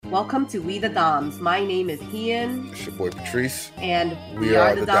Welcome to We the Doms. My name is Ian. It's your boy Patrice. And we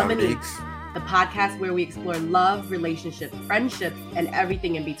are the Dominiques, the podcast where we explore love, relationships, friendships, and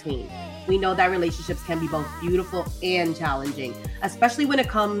everything in between. We know that relationships can be both beautiful and challenging, especially when it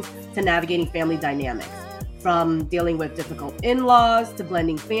comes to navigating family dynamics. From dealing with difficult in-laws to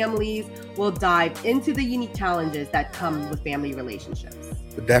blending families, we'll dive into the unique challenges that come with family relationships.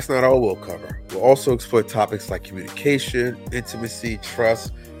 But that's not all we'll cover. We'll also explore topics like communication, intimacy,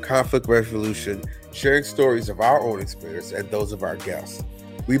 trust, conflict resolution, sharing stories of our own experience and those of our guests.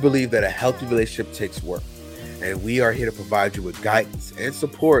 We believe that a healthy relationship takes work, and we are here to provide you with guidance and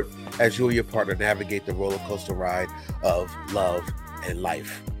support as you and your partner navigate the roller coaster ride of love and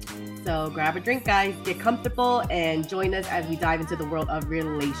life. So grab a drink, guys, get comfortable, and join us as we dive into the world of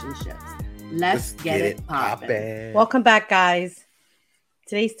relationships. Let's get it poppin'. Welcome back, guys.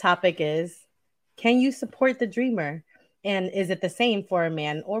 Today's topic is, can you support the dreamer? And is it the same for a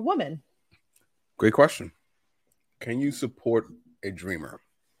man or woman? Great question. Can you support a dreamer?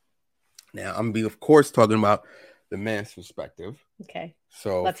 Now, I'm of course, talking about the man's perspective. Okay.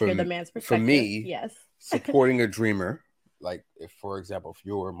 So let's hear the man's perspective. For me, yes, supporting a dreamer, like if, for example, if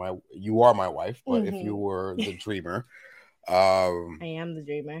you are my wife, but if you were the dreamer, I am the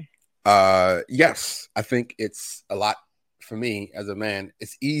dreamer. Yes, I think it's a lot for me as a man.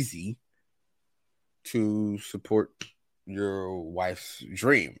 It's easy to support your wife's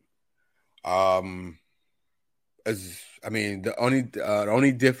dream. The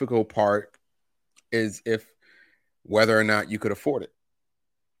only difficult part is whether or not you could afford it.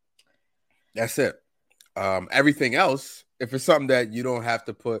 That's it. Everything else, if it's something that you don't have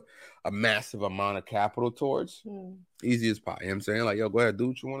to put a massive amount of capital towards, easy as pie. You know what I'm saying? Like, yo, go ahead, do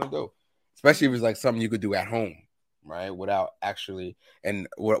what you want to do. Especially if it's like something you could do at home, right? Without actually, and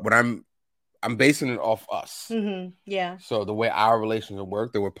what I'm basing it off us. Yeah. So the way our relationship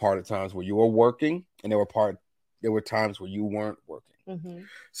worked, there were part of times where you were working, and there were times where you weren't working.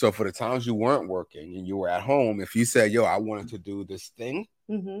 So for the times you weren't working and you were at home, if you said, yo, I wanted to do this thing,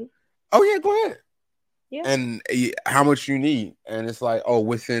 oh yeah, go ahead. Yeah. And how much you need, and it's like, oh,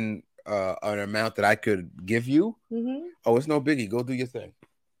 within an amount that I could give you. Oh, it's no biggie. Go do your thing.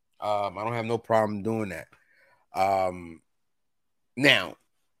 I don't have no problem doing that. Now,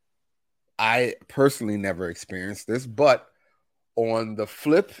 I personally never experienced this, but on the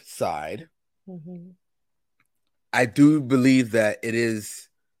flip side, I do believe that it is,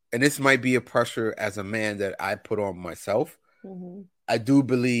 and this might be a pressure as a man that I put on myself. I do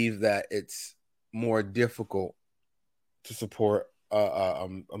believe that it's more difficult to support a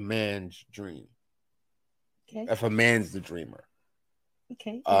man's dream. Okay. If a man's the dreamer.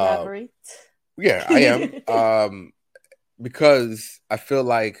 Okay. Elaborate. Yeah, I am. Because I feel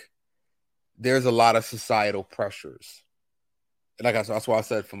like there's a lot of societal pressures. And that's why I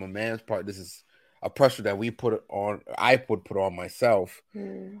said from a man's part, this is a pressure that I would put on myself.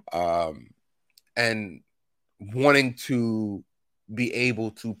 And wanting to be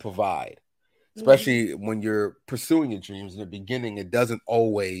able to provide. Especially when you're pursuing your dreams in the beginning, it's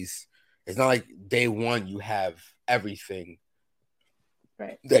not like day one you have everything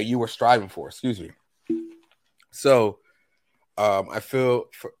that you were striving for. Excuse me. So I feel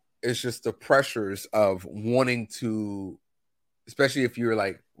it's just the pressures of wanting to, especially if you're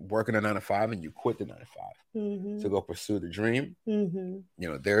like working a 9-to-5 and you quit the 9-to-5 to go pursue the dream.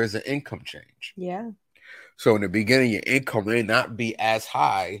 There is an income change. Yeah. So in the beginning, your income may not be as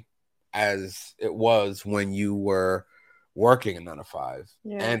high as it was when you were working a 9-to-5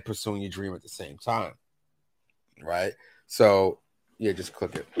 and pursuing your dream at the same time, right? So yeah, just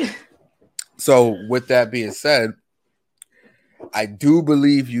click it. So with that being said, I do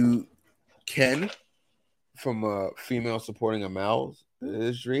believe you can, from a female supporting a male's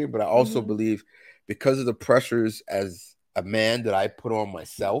dream, but I also believe because of the pressures as a man that I put on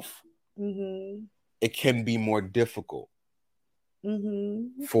myself, it can be more difficult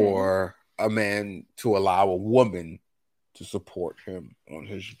for a man to allow a woman to support him on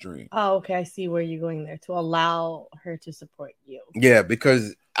his dream. Oh, okay. I see where you're going there, to allow her to support you. Yeah,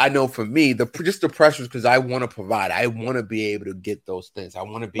 because I know for me, the pressures, because I want to provide. I want to be able to get those things. I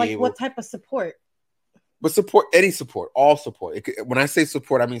want to be able. What type of support? But support, any support, all support. When I say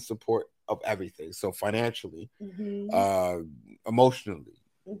support, I mean support of everything. So financially, emotionally,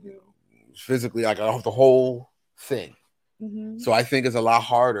 physically, like the whole thing. So I think it's a lot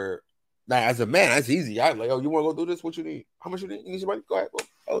harder. Now, as a man, that's easy. I'm like, oh, you want to go do this? What you need? How much you need? You need some money? Go ahead.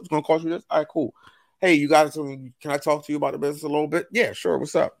 Oh, it's going to cost you this? All right, cool. Hey, you got something? Can I talk to you about the business a little bit? Yeah, sure.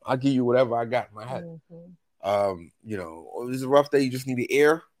 What's up? I'll give you whatever I got in my head. This is a rough day. You just need the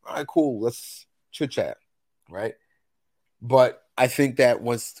air. All right, cool. Let's chit chat. Right. But I think that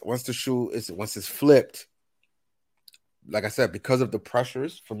once it's flipped, like I said, because of the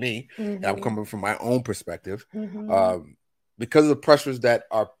pressures for me, and I'm coming from my own perspective, because of the pressures that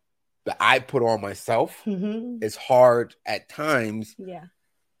I put on myself, it's hard at times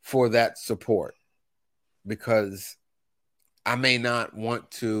for that support, because I may not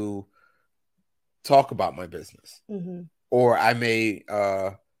want to talk about my business, or I may,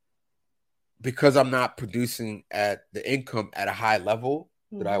 because I'm not producing at the income at a high level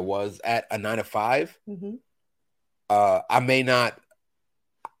that I was at a 9 to 5. I may not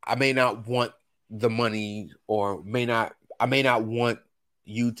want the money, or I may not want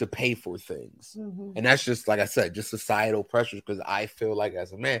you to pay for things. And that's just, like I said, just societal pressures, because I feel like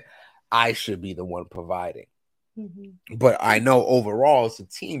as a man, I should be the one providing. But I know overall it's a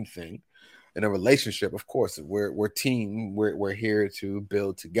team thing. In a relationship, of course, we're team. We're here to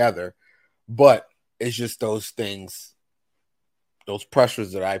build together. But it's just those things, those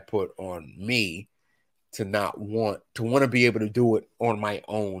pressures that I put on me to want to be able to do it on my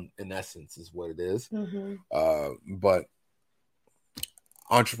own, in essence, is what it is. But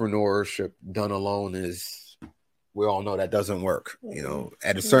entrepreneurship done alone we all know that doesn't work. You know,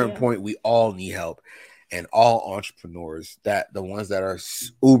 at a certain point, we all need help. And all entrepreneurs, that the ones that are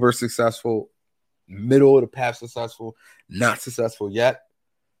uber successful, middle of the path successful, not successful yet,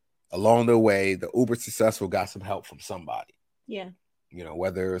 along the way, the uber successful got some help from somebody. Yeah. You know,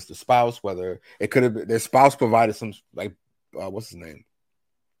 whether it's the spouse, whether it could have been their spouse provided some, like, what's his name?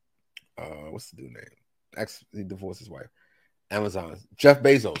 What's the dude name? He divorced his wife. Amazon. Jeff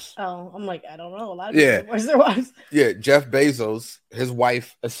Bezos. Oh, I'm like, I don't know. A lot of people divorce their wives. Yeah, Jeff Bezos, his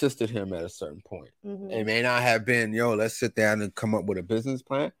wife assisted him at a certain point. It may not have been, let's sit down and come up with a business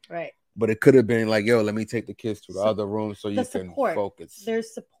plan. Right. But it could have been like, let me take the kids to the other room so you can focus.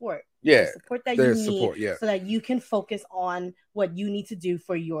 There's support. Yeah. There's support that you need so that you can focus on what you need to do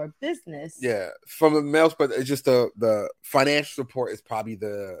for your business. Yeah. From a male's perspective, it's just the financial support is probably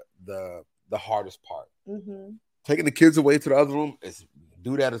the hardest part. Taking the kids away to the other room is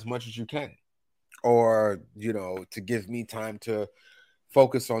do that as much as you can. Or, to give me time to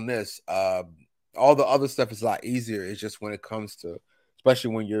focus on this. All the other stuff is a lot easier. It's just when it comes to,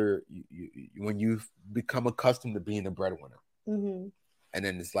 especially when when you've become accustomed to being the breadwinner. And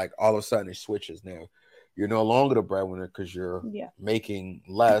then it's like all of a sudden it switches. Now you're no longer the breadwinner because you're making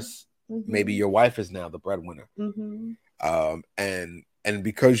less. Maybe your wife is now the breadwinner. And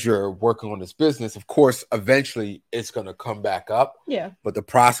because you're working on this business, of course, eventually it's going to come back up. Yeah. But the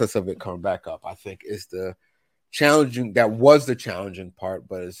process of it coming back up, I think, is the challenging part.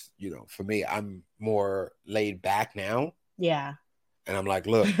 But it's, for me, I'm more laid back now. Yeah. And I'm like,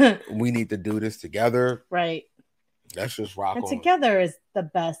 look, we need to do this together. Right. Let's just rock on. Together is the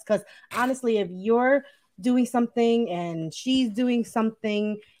best. Because honestly, if you're doing something and she's doing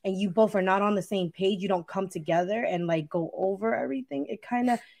something and you both are not on the same page, you don't come together and like go over everything, it kind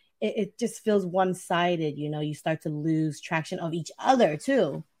of it just feels one-sided. You start to lose traction of each other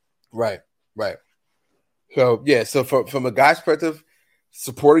too. Right. So from a guy's perspective,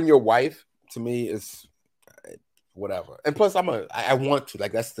 supporting your wife to me is whatever. And plus I want to,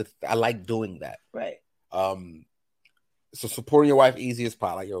 like, I like doing that. Right. So supporting your wife, easy as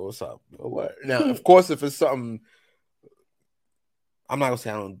pie. Like, yo, what's up? What? Now, of course, if it's something, I'm not gonna say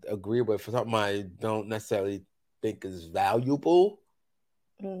I don't agree with, for something I don't necessarily think is valuable,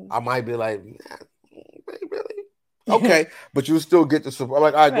 I might be like, really? Okay, but you still get the support.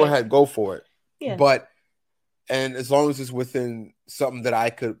 Like, all right, go ahead, go for it. Yeah. And as long as it's within something that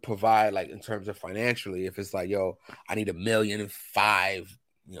I could provide, like in terms of financially, if it's like, yo, I need $1.5 million,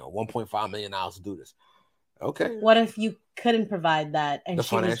 $1.5 million to do this. Okay. What if you couldn't provide that? And the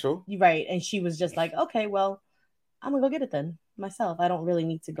financial? Right. And she was just like, okay, well, I'm going to go get it then myself. I don't really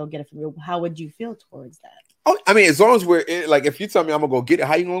need to go get it from you. How would you feel towards that? Oh, I mean, as long as we're in, like, if you tell me I'm going to go get it,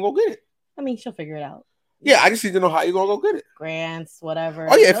 how you going to go get it? I mean, she'll figure it out. Yeah, I just need to know how you're going to go get it. Grants, whatever.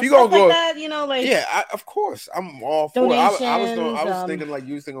 Oh, yeah, if you're going to go. Like that, like. Yeah, of course. I'm all for it. I was thinking, like,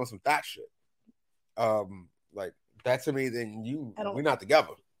 you was thinking on some that shit. Like, that to me, then we're not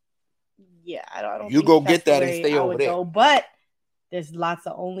together. Yeah, I don't. You go get that and stay over there. But there's lots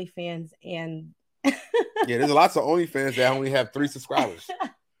of OnlyFans and. Yeah, there's lots of OnlyFans that only have 3 subscribers.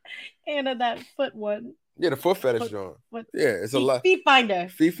 And that foot one. Yeah, the foot fetish joint. Yeah, it's a lot. Feet finder.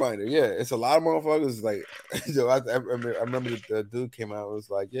 Yeah, it's a lot of motherfuckers. Like, I remember the dude came out. It was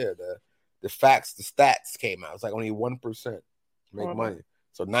like, yeah, the stats came out. It's like only 1% make money.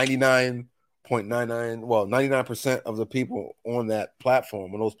 So 99% of the people on that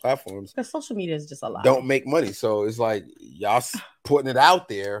platform, on those platforms, because social media is just a lot, don't make money. So it's like y'all putting it out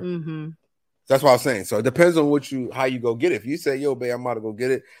there. That's what I was saying. So it depends on how you go get it. If you say, yo, babe, I'm about to go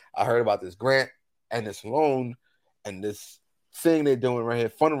get it. I heard about this grant and this loan and this thing they're doing right here,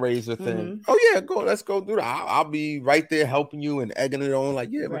 fundraiser thing. Oh, yeah, let's go do that. I'll be right there helping you and egging it on. Like,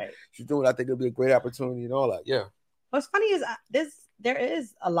 yeah, right. She's doing it. I think it'll be a great opportunity and all that. Yeah. What's funny is there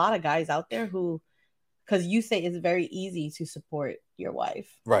is a lot of guys out there who, because you say it's very easy to support your wife,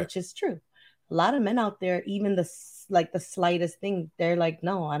 right? Which is true. A lot of men out there, even the slightest thing, they're like,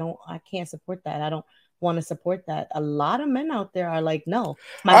 no, I can't support that. I don't want to support that. A lot of men out there are like, no,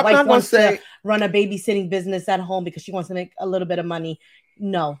 my wife wants to run a babysitting business at home because she wants to make a little bit of money.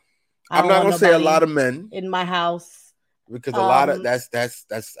 No, I'm not going to say a lot of men in my house, because a lot of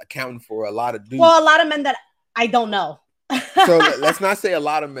that's accounting for a lot of dudes. Well, a lot of men that I don't know. So let's not say a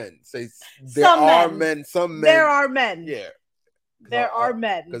lot of men. Say there are men. Some men. There are men. Yeah. There are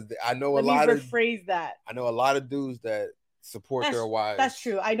men. Because I know Let me rephrase that. I know a lot of dudes that support their wives. That's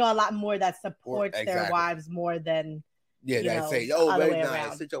true. I know a lot more that supports their wives more than that say, "Yo, baby,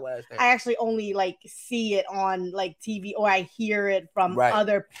 sit your ass down." I actually only see it on TV, or I hear it from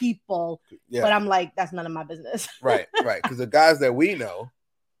other people. Yeah. But I'm like, that's none of my business. Right. Because the guys that we know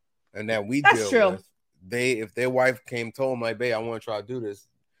and that we deal with, if their wife told them like, "Babe, I want to try to do this,"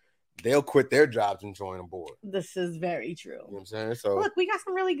 they'll quit their jobs and join a board. This is very true. You know what I'm saying? So look, we got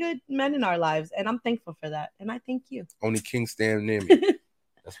some really good men in our lives, and I'm thankful for that. And I thank you. Only king stand near me.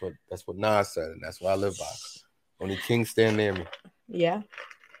 That's what Nas said, and that's what I live by. Only king stand near me. Yeah.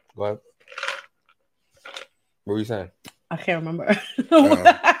 Go ahead. What were you saying? I can't remember.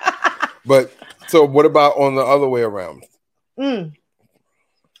 But so what about on the other way around?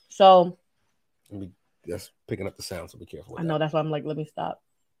 So that's picking up the sound, so be careful. I know, that's why I'm like, let me stop.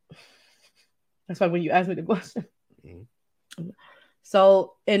 That's why when you asked me the question.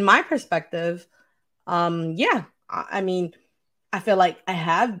 So in my perspective, I mean, I feel like I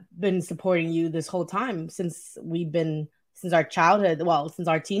have been supporting you this whole time since our childhood, since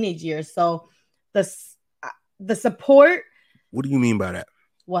our teenage years. So the support. What do you mean by that?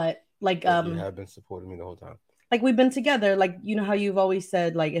 What? You have been supporting me the whole time. Like, we've been together. Like, you know how you've always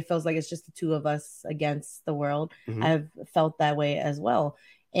said, like, it feels like it's just the two of us against the world. I've felt that way as well.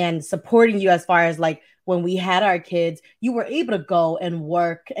 And supporting you as far as like when we had our kids, you were able to go and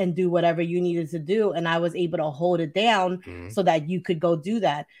work and do whatever you needed to do. And I was able to hold it down so that you could go do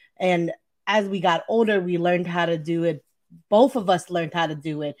that. And as we got older, we learned how to do it. Both of us learned how to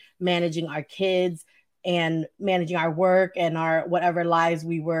do it, managing our kids and managing our work and our whatever lives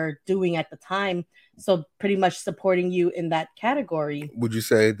we were doing at the time. So pretty much supporting you in that category. Would you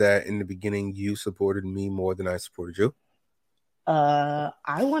say that in the beginning you supported me more than I supported you?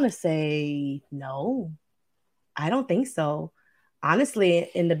 I want to say no. I don't think so. Honestly,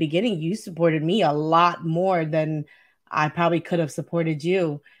 in the beginning, you supported me a lot more than I probably could have supported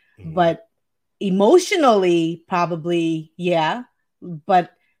you. But emotionally, probably, yeah.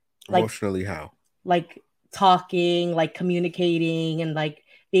 But emotionally, how? Like talking, like communicating, and like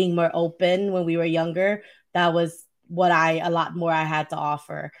being more open when we were younger. That was a lot more I had to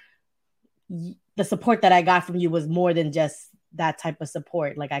offer. The support that I got from you was more than just that type of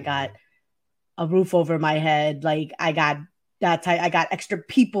support. Like, I got a roof over my head. Like, I got extra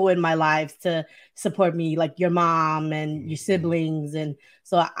people in my life to support me, like your mom and your siblings. And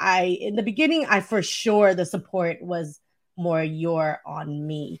so in the beginning, for sure, the support was more on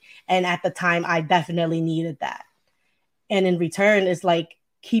me. And at the time, I definitely needed that. And in return, it's like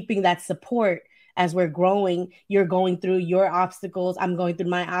keeping that support as we're growing. You're going through your obstacles. I'm going through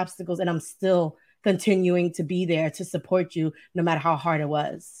my obstacles, and I'm still continuing to be there to support you no matter how hard it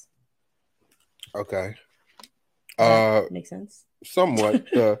was. Okay. Makes sense? Somewhat.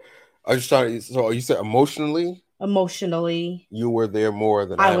 I just trying to, so you said emotionally? Emotionally. You were there more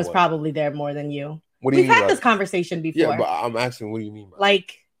than I was. Probably there more than you. What do you mean? We've had this conversation before. Yeah, but I'm asking, what do you mean by that?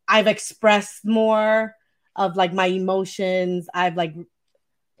 Like, I've expressed more of like my emotions. I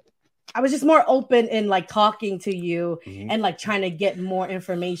was just more open in like talking to you and like trying to get more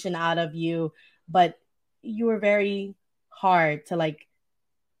information out of you. But you were very hard to like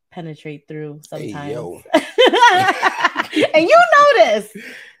penetrate through sometimes. Hey, yo. And you know this.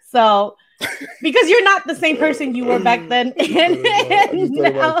 So, because you're not the same person you were back then. And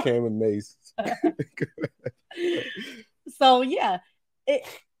now. Cam and Mace. So yeah,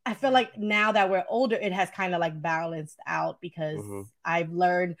 I feel like now that we're older, it has kind of like balanced out, because I've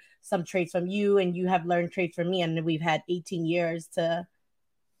learned some traits from you and you have learned traits from me, and we've had 18 years to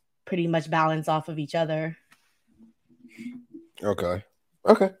pretty much balance off of each other. Okay.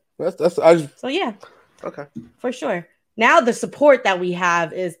 So yeah. Okay. For sure. Now the support that we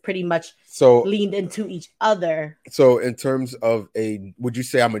have is pretty much leaned into each other. So in terms of would you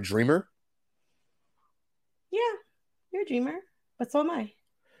say I'm a dreamer? Yeah, you're a dreamer, but so am I.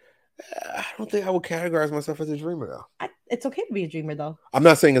 I don't think I would categorize myself as a dreamer, though. It's okay to be a dreamer, though. I'm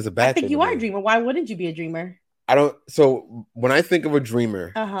not saying it's a bad thing. I think you are a dreamer. Why wouldn't you be a dreamer? I don't. So when I think of a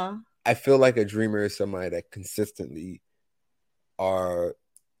dreamer, uh-huh, I feel like a dreamer is somebody that consistently are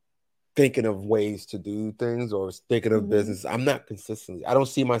thinking of ways to do things or thinking of business. I'm not consistently. I don't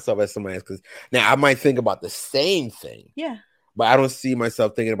see myself as somebody else, because now I might think about the same thing. Yeah. But I don't see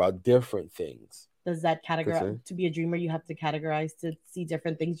myself thinking about different things. Does that categorize to be a dreamer? You have to categorize to see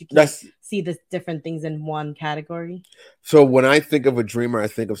different things. You can't see the different things in one category. So when I think of a dreamer, I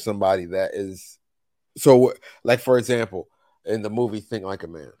think of somebody that is. So, like for example, in the movie Think Like a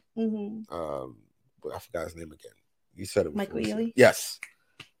Man, I forgot his name again. You said it. Michael Ealy. Yes.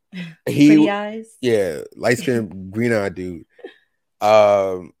 Pretty eyes. Yeah, light skinned, green eyed dude.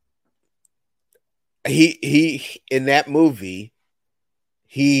 He in that movie,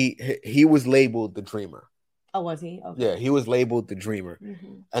 he was labeled the dreamer. Oh, was he? Okay. Yeah, he was labeled the dreamer.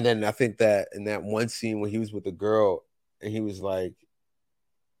 And then I think that in that one scene when he was with the girl and he was like,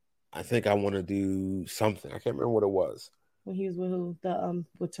 I think I want to do something. I can't remember what it was. When he was with who?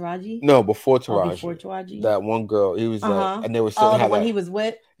 With Taraji? No, before Taraji. Oh, before Taraji. That one girl. He was like, and they were saying the one he was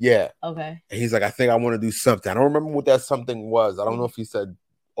with? Yeah. Okay. And he's like, I think I want to do something. I don't remember what that something was. I don't know if he said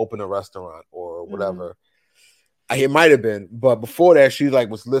open a restaurant or whatever. It might have been, but before that, she like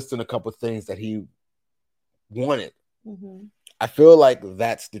was listing a couple of things that he wanted. I feel like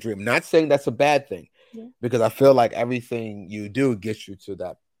that's the dream. Not saying that's a bad thing, because I feel like everything you do gets you to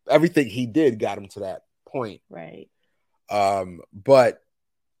that. Everything he did got him to that point. Right. But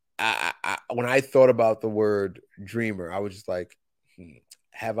I when I thought about the word dreamer, I was just like,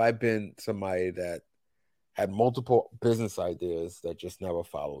 have I been somebody that had multiple business ideas that just never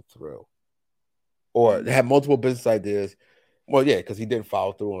followed through? Or had multiple business ideas? Well, yeah, because he didn't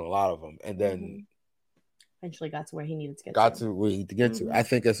follow through on a lot of them. And then eventually got to where he needed to get to. I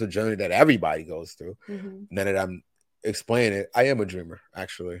think it's a journey that everybody goes through. Now that I'm explaining it, I am a dreamer,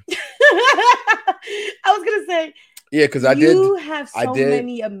 actually. I was gonna say, yeah, because you have so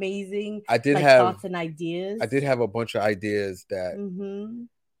many amazing thoughts and ideas. I did have a bunch of ideas that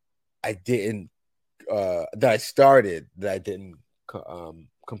I didn't that I started that I didn't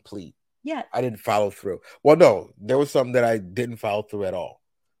complete. Yeah, I didn't follow through. Well, no, there was something that I didn't follow through at all.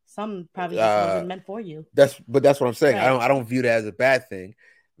 Some probably just wasn't meant for you. That's what I'm saying. Right. I don't view that as a bad thing,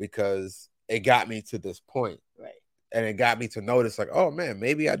 because it got me to this point. Right. And it got me to notice, like, oh man,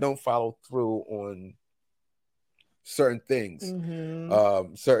 maybe I don't follow through on certain things,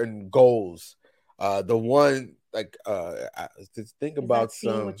 certain goals. The one, like, just think about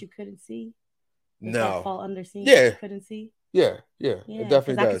seeing what you couldn't see. Does no, that fall under seeing what you couldn't see. Yeah, it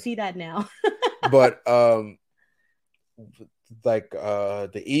definitely does. I can see that now. But like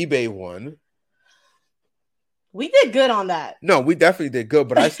the eBay one, we did good on that. No, we definitely did good.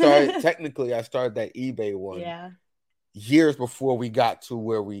 But I started that eBay one years before we got to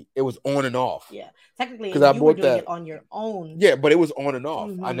where it was on and off. Yeah, technically, because you were doing it on your own. Yeah, but it was on and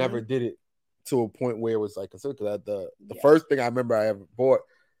off. I never did it to a point where it was like considered. The first thing I remember I ever bought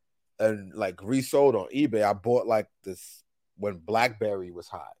and like resold on eBay, I bought like this when BlackBerry was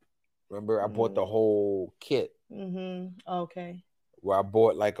hot. Remember, I bought the whole kit. Okay. Where I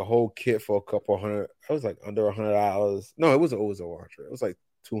bought like a whole kit for a couple hundred. It was like under $100. No, it was over 100. It was like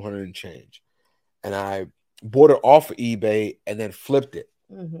 200 and change. And I bought it off of eBay and then flipped it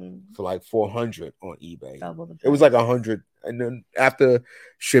for like 400 on eBay. It was like 100, and then after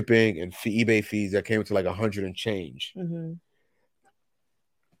shipping and eBay fees, that came to like 100 and change.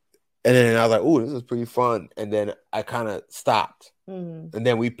 And then I was like, "Ooh, this is pretty fun." And then I kind of stopped. And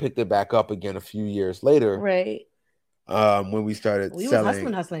then we picked it back up again a few years later. Right. When we started selling. We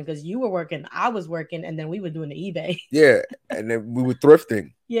were hustling because you were working, I was working, and then we were doing the eBay. Yeah. And then we were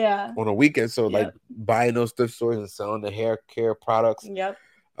thrifting. Yeah. On a weekend. So like buying those thrift stores and selling the hair care products. Yep.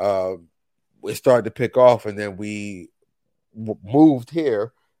 It started to pick off, and then we moved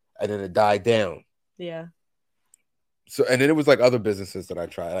here, and then it died down. Yeah. So, and then it was like other businesses that I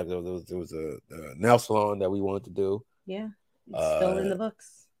tried. Like there was a nail salon that we wanted to do. Yeah, it's still in the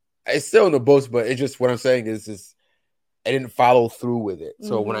books. It's still in the books, but it just, what I'm saying is I didn't follow through with it.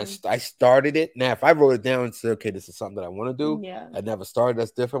 So when I started it, now if I wrote it down and said, okay, this is something that I want to do, I never started.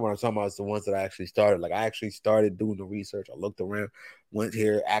 That's different. What I'm talking about is the ones that I actually started. Like I actually started doing the research. I looked around, went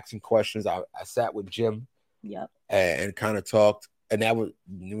here, asking questions. I sat with Jim. Yep. And kind of talked. And it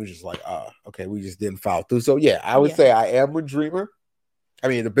was just like, okay, we just didn't follow through. So yeah, I would say I am a dreamer. I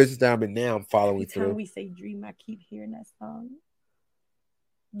mean, the business that I'm in now, I'm following through. Every time we say dream, I keep hearing that song.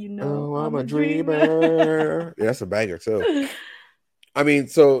 You know, I'm a dreamer. Yeah, that's a banger too. I mean,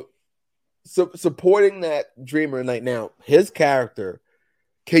 so supporting that dreamer. Like now, his character.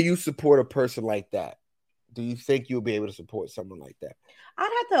 Can you support a person like that? Do you think you'll be able to support someone like that?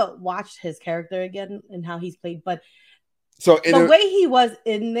 I'd have to watch his character again and how he's played, but so the way he was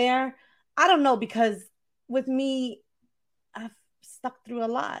in there, I don't know, because with me, I've stuck through a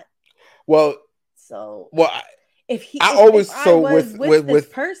lot. Well, if this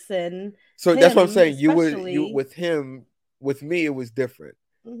person, so that's what I'm saying. You with him, with me, it was different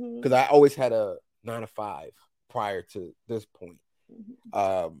because I always had a 9 to 5 prior to this point.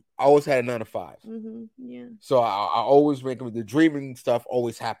 I always had a 9 to 5. Yeah. So I always make the dreaming stuff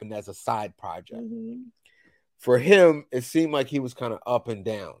always happened as a side project. For him, it seemed like he was kind of up and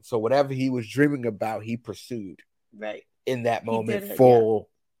down. So whatever he was dreaming about, he pursued. Right. In that moment, full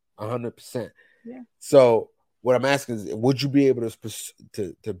 100%. Yeah. So what I'm asking is, would you be able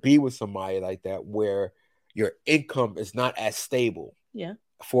to be with somebody like that where your income is not as stable? Yeah.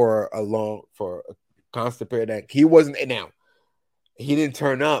 For a constant period. That he wasn't now. He didn't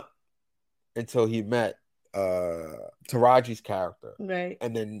turn up until he met Taraji's character. Right.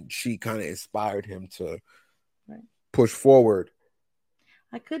 And then she kind of inspired him to push forward.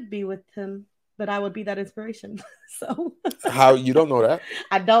 I could be with him, but I would be that inspiration. So how you don't know that?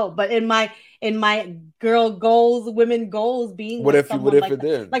 I don't, but in my girl goals, women goals, being what if it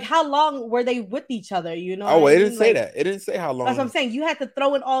did? Like how long were they with each other? You know? Oh, it didn't say that. It didn't say how long. That's what I'm saying. You had to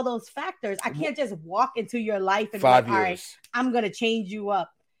throw in all those factors. I can't just walk into your life and 5 be like, all right, I'm gonna change you up.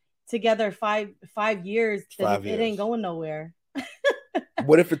 Together 5 years, then it ain't going nowhere.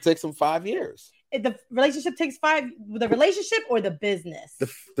 What if it takes them 5 years? The relationship takes 5. The relationship or the business?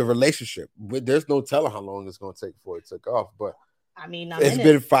 The relationship. There's no telling how long it's going to take before it took off. But I mean, it's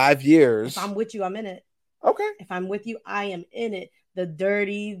been 5 years. If I'm with you, I'm in it. Okay. If I'm with you, I am in it. The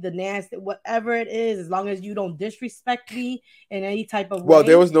dirty, the nasty, whatever it is, as long as you don't disrespect me in any type of way. Well,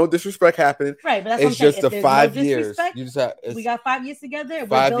 there was no disrespect happening. Right, but that's it's just the 5 years. You just have, we got 5 years together.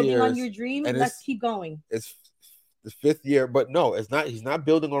 We're building on your dream. Let's keep going. It's the 5th year, but no, it's not. He's not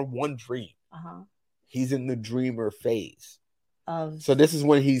building on one dream. He's in the dreamer phase. So this is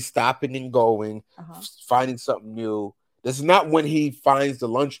when he's stopping and going, finding something new. This is not when he finds the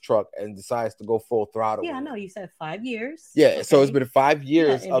lunch truck and decides to go full throttle. Yeah, I know. You said 5 years. Yeah, okay. So it's been 5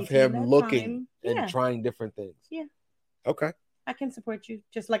 years of him looking and trying different things. Yeah. Okay. I can support you.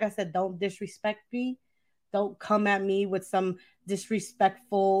 Just like I said, don't disrespect me. Don't come at me with some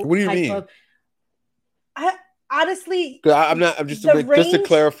disrespectful what do you mean? Honestly, I'm just to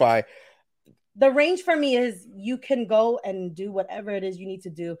clarify. The range for me is you can go and do whatever it is you need to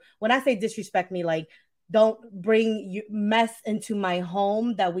do. When I say disrespect me, like don't bring mess into my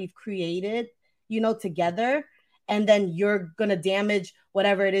home that we've created, together. And then you're going to damage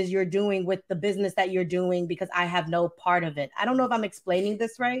whatever it is you're doing with the business that you're doing because I have no part of it. I don't know if I'm explaining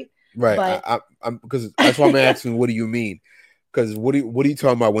this right. Right. But I'm because that's why I'm asking, what do you mean? Because what are you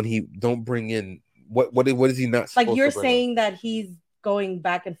talking about when he don't bring in what is he not supposed like you're to bring saying in? That he's going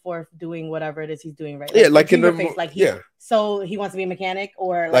back and forth doing whatever it is he's doing right. Yeah, like in the face, like so he wants to be a mechanic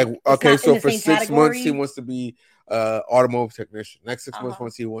or like okay, so for 6 months he wants to be automotive technician. Next 6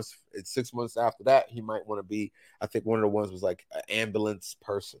 months he wants 6 months after that he might want to be, I think one of the ones was like an ambulance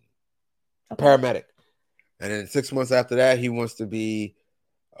person, a paramedic. And then 6 months after that he wants to be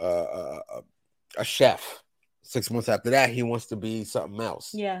a chef. 6 months after that he wants to be something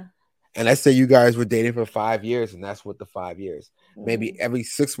else. Yeah. And let's say you guys were dating for 5 years, and that's what the 5 years. Maybe every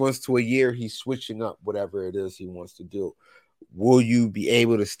 6 months to a year, he's switching up whatever it is he wants to do. Will you be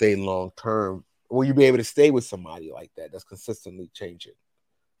able to stay long term? Will you be able to stay with somebody like that that's consistently changing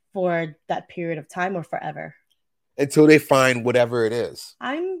for that period of time or forever? Until they find whatever it is.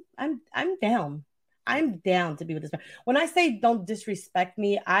 I'm down. I'm down to be with this man. When I say don't disrespect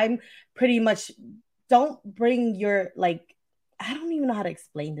me, I'm pretty much don't bring your like. I don't even know how to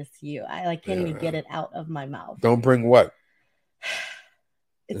explain this to you. I can't even get it out of my mouth. Don't bring what?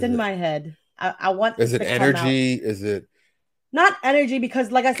 It's in my head. I want. Is it energy? Is it not energy?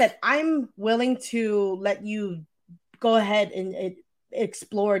 Because, like I said, I'm willing to let you go ahead and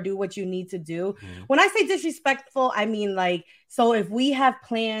explore, do what you need to do. When I say disrespectful, I mean like. So if we have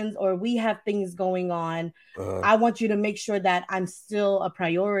plans or we have things going on, I want you to make sure that I'm still a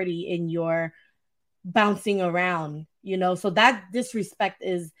priority in your bouncing around. So that disrespect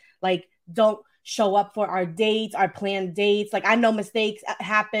is like, don't show up for our dates, our planned dates. Like I know mistakes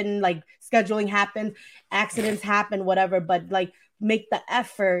happen, like scheduling happens, accidents happen, whatever, but like make the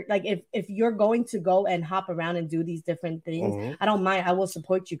effort. Like if you're going to go and hop around and do these different things, I don't mind. I will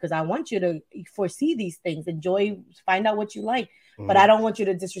support you because I want you to foresee these things, enjoy, find out what you like. But I don't want you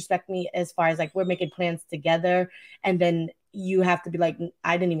to disrespect me as far as like we're making plans together and then you have to be like,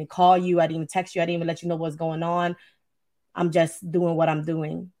 I didn't even call you. I didn't even text you. I didn't even let you know what's going on. I'm just doing what I'm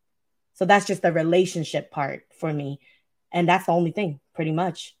doing. So that's just the relationship part for me. And that's the only thing, pretty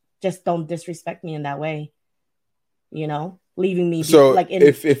much. Just don't disrespect me in that way. You know, leaving me. So like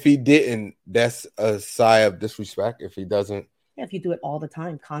if he didn't, that's a sigh of disrespect. If he doesn't. Yeah, if you do it all the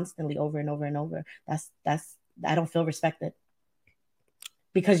time, constantly, over and over and over, that's I don't feel respected.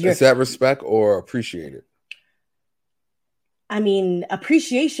 Because is that respect or appreciated? I mean,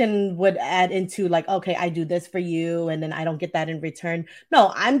 appreciation would add into like, okay, I do this for you and then I don't get that in return.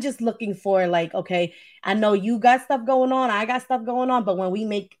 No, I'm just looking for like, okay, I know you got stuff going on, I got stuff going on, but when we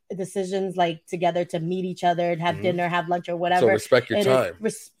make decisions like together to meet each other and have dinner, have lunch or whatever. So respect your time.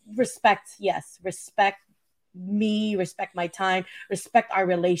 Respect, yes. Respect me, respect my time, respect our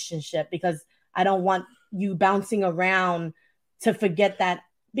relationship, because I don't want you bouncing around to forget that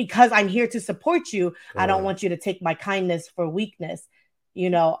because I'm here to support you, I don't want you to take my kindness for weakness. You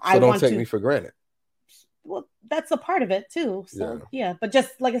know, so don't take me for granted. Well, that's a part of it too. So yeah, but just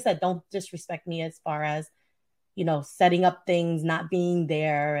like I said, don't disrespect me as far as, you know, setting up things, not being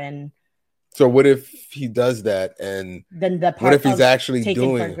there. And so what if he does that, and then the part what if he's actually taken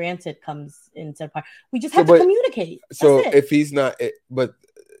doing for granted comes into part? We just have to communicate. So if he's not,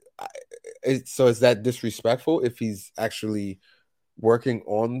 so is that disrespectful if he's actually working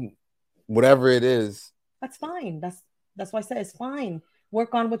on whatever it is? That's fine. That's why I said it's fine.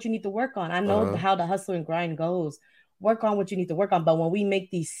 Work on what you need to work on. I know how the hustle and grind goes. Work on what you need to work on. But when we make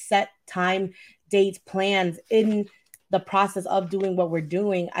these set time, dates, plans in the process of doing what we're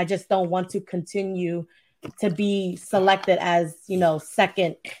doing, I just don't want to continue to be selected as, you know,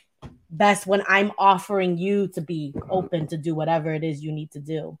 second best when I'm offering you to be open to do whatever it is you need to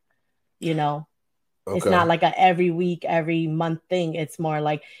do, you know. Okay. It's not like a every week, every month thing. It's more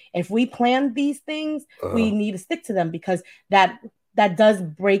like if we plan these things, we need to stick to them, because that does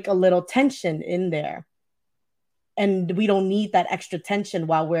break a little tension in there. And we don't need that extra tension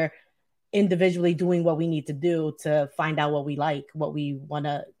while we're individually doing what we need to do to find out what we like, what we want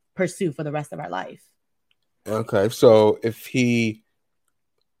to pursue for the rest of our life. Okay. So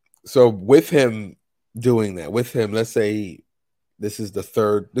with him doing that, with him, let's say this is the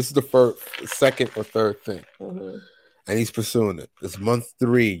second or third thing, and he's pursuing it. It's month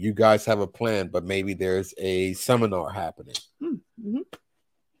 3. You guys have a plan, but maybe there's a seminar happening, and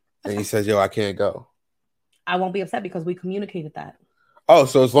he says, "Yo, I can't go." I won't be upset because we communicated that. Oh,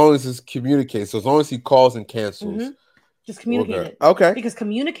 so as long as it's communicated, so as long as he calls and cancels, just communicate it. Okay, because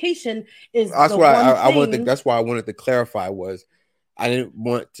communication is. That's why I wanted to. That's why I wanted to clarify was I didn't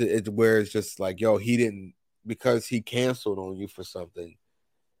want to where it's just like, yo, he didn't. Because he canceled on you for something,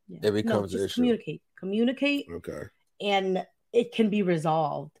 it becomes an issue. Communicate. Okay. And it can be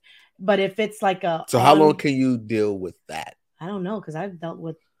resolved. But if it's like so how long can you deal with that? I don't know, because I've dealt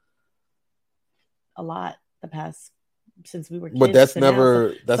with a lot the past since we were kids. But that's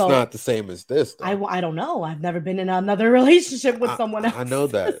never not the same as this, though. I don't know. I've never been in another relationship with someone else. I know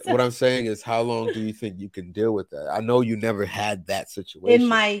that. What I'm saying is, how long do you think you can deal with that? I know you never had that situation. In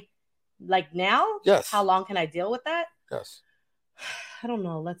my like now? Yes. How long can I deal with that? Yes. I don't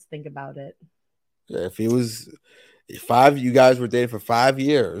know. Let's think about it. Yeah, if he was 5, you guys were dating for 5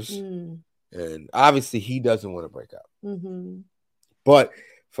 years, and obviously he doesn't want to break up. But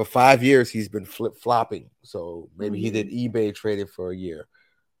for 5 years, he's been flip-flopping. So maybe he did eBay trading for a year.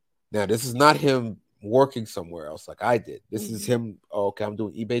 Now, this is not him working somewhere else like I did. This is him, okay, I'm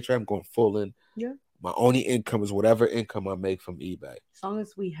doing eBay trade. I'm going full in. Yeah. My only income is whatever income I make from eBay. As long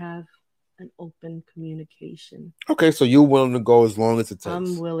as we have an open communication. Okay, so you're willing to go as long as it takes.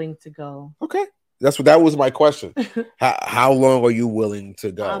 I'm willing to go. Okay, that was my question. How long are you willing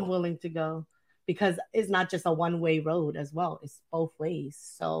to go? I'm willing to go because it's not just a one-way road as well. It's both ways.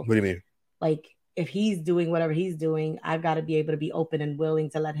 So what do you mean? Like if he's doing whatever he's doing, I've got to be able to be open and willing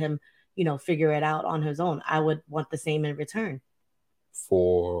to let him, you know, figure it out on his own. I would want the same in return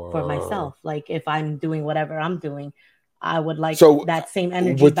for myself. Like if I'm doing whatever I'm doing, I would like that same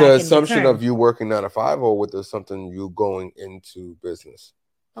energy. With the assumption of you working 9 to 5, or with the something you going into business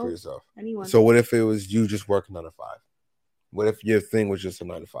for yourself? Anyone. So what if it was you just working 9 to 5? What if your thing was just a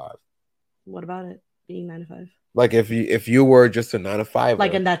 9 to 5? What about it being 9 to 5? Like if you were just a 9 to 5,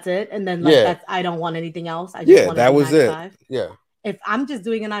 like, and that's it, and then that's I don't want anything else. I just want that was 9 to it. 5. Yeah. If I'm just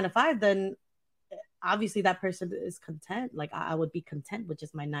doing a 9 to 5, then obviously that person is content. Like I would be content with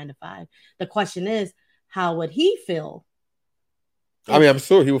just my 9 to 5. The question is, how would he feel? I mean, I'm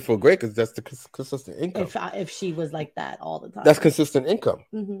sure he would feel great because that's the consistent income. If she was like that all the time, that's consistent income.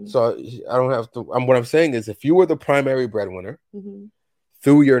 So I don't have to. What I'm saying is, if you were the primary breadwinner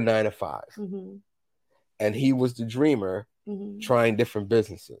through your 9 to 5, and he was the dreamer, trying different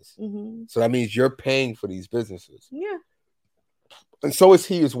businesses. So that means you're paying for these businesses. Yeah. And so is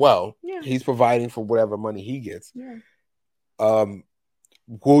he as well. Yeah. He's providing for whatever money he gets. Yeah.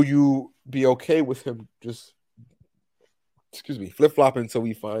 Will you be okay with him just, flip-flopping until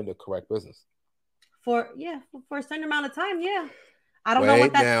we find the correct business? For a certain amount of time, yeah. I don't know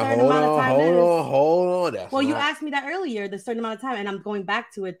what that certain amount of time is. Hold on. Well, you asked me that earlier, the certain amount of time, and I'm going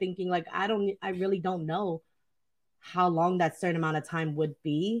back to it thinking like I really don't know how long that certain amount of time would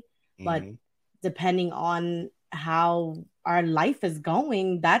be, but depending on how our life is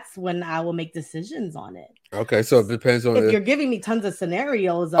going, that's when I will make decisions on it. Okay, so it depends on if you're giving me tons of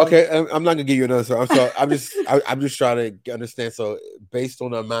scenarios. Okay, I'm not gonna give you another. So I'm just trying to understand. So based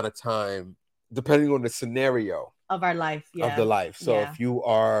on the amount of time, depending on the scenario of our life, of the life. So if you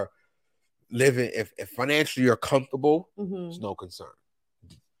are living, if financially you're comfortable, there's no concern.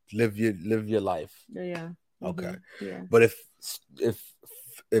 Live your life. Yeah. Okay. Yeah. But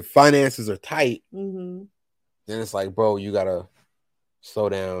if finances are tight, then it's like, bro, you gotta slow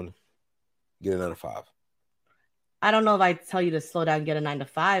down, get a 9 to 5. I don't know if I tell you to slow down, get a 9 to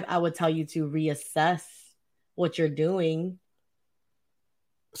 5. I would tell you to reassess what you're doing.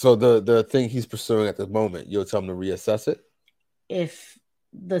 So the thing he's pursuing at the moment, you'll tell him to reassess it? If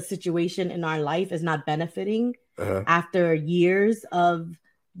the situation in our life is not benefiting after years of,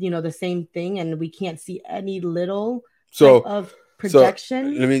 the same thing, and we can't see any little type of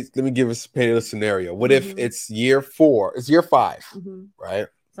projection. So let me give us paint a scenario. What if it's year 4? It's year 5, right?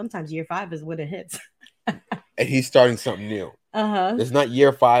 Sometimes year 5 is when it hits. And he's starting something new. It's not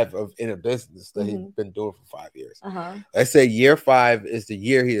year 5 in a business that he's been doing for 5 years. Let's say year 5 is the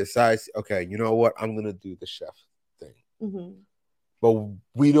year he decides, okay, you know what? I'm going to do the chef thing. But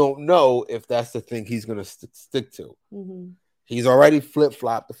we don't know if that's the thing he's going to stick to. He's already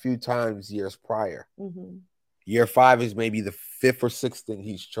flip-flopped a few times years prior. Year 5 is maybe the 5th or 6th thing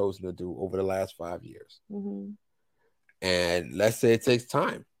he's chosen to do over the last 5 years. And let's say it takes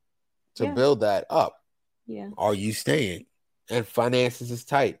time to build that up. Yeah. Are you staying? And finances is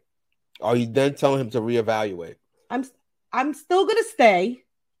tight. Are you then telling him to reevaluate? I'm still gonna stay,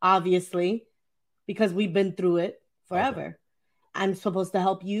 obviously, because we've been through it forever. Okay. I'm supposed to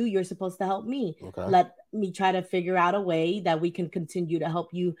help you. You're supposed to help me. Okay. Let me try to figure out a way that we can continue to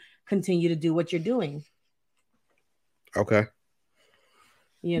help you continue to do what you're doing. Okay.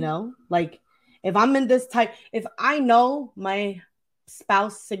 Like if I'm in this type, if I know my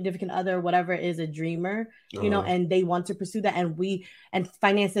spouse, significant other, whatever is a dreamer, and they want to pursue that, and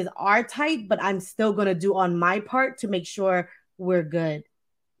finances are tight, but I'm still going to do on my part to make sure we're good.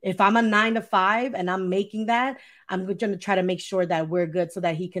 If I'm a 9 to 5 and I'm making that, I'm going to try to make sure that we're good so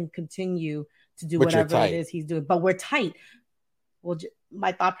that he can continue to do whatever it is he's doing. But we're tight. Well,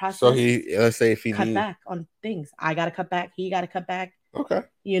 my thought process. So let's say if he cut back on things, I got to cut back. He got to cut back. Okay.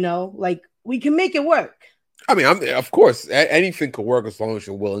 Like we can make it work. I mean, of course, anything could work as long as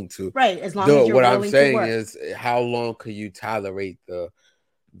you're willing to. Right, as long as you're willing to work. What I'm saying is, how long can you tolerate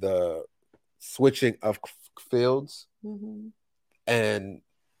the switching of fields and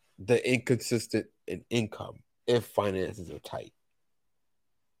the inconsistent in income if finances are tight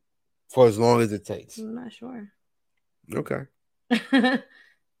for as long as it takes? I'm not sure. Okay.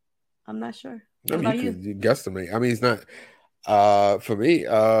 I'm not sure. I mean, you guesstimate. I mean, it's not. For me,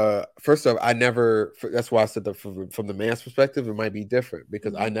 first off, I never. That's why I said that from the man's perspective, it might be different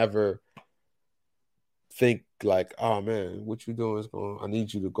because I never think like, oh man, what you doing is going. I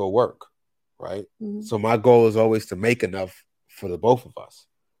need you to go work, right? So my goal is always to make enough for the both of us.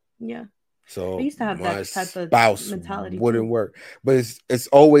 Yeah. So I used to have that type of spouse mentality. Wouldn't work, but it's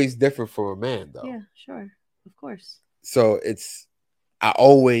always different for a man, though. Yeah, sure, of course. So I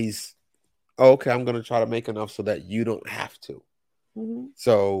always. Okay, I'm going to try to make enough so that you don't have to.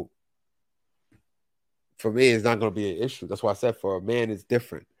 So for me, it's not going to be an issue. That's why I said for a man, it's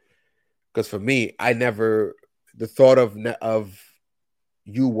different. Because for me, the thought of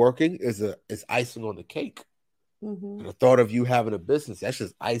you working is icing on the cake. And the thought of you having a business, that's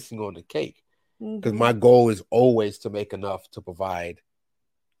just icing on the cake. Because my goal is always to make enough to provide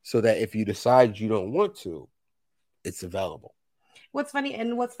so that if you decide you don't want to, it's available. What's funny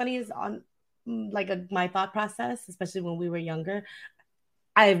is on my thought process, especially when we were younger,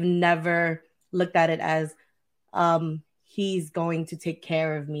 I've never looked at it as he's going to take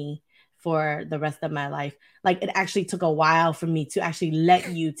care of me for the rest of my life. Like it actually took a while for me to actually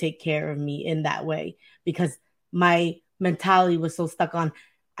let you take care of me in that way because my mentality was so stuck on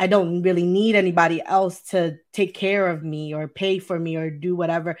I don't really need anybody else to take care of me or pay for me or do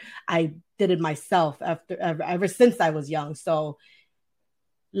whatever. I did it myself ever since I was young. So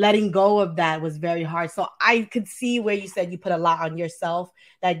letting go of that was very hard. So I could see where you said you put a lot on yourself,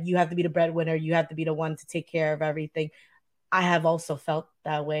 that you have to be the breadwinner. You have to be the one to take care of everything. I have also felt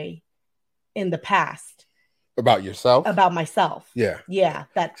that way in the past. About yourself? About myself. Yeah. Yeah.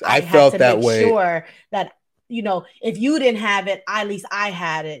 That I felt that way. Sure that, you know, if you didn't have it, at least I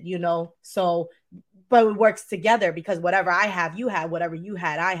had it, you know? So, but it works together because whatever I have, you had. Whatever you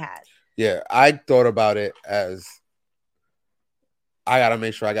had, I had. Yeah. I thought about it as I got to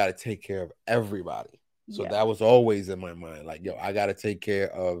make sure I got to take care of everybody. So that was always in my mind. Like, yo, I got to take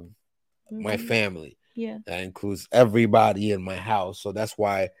care of my family. Yeah. That includes everybody in my house. So that's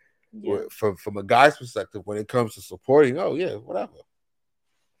why, from a guy's perspective, when it comes to supporting, oh, yeah, whatever.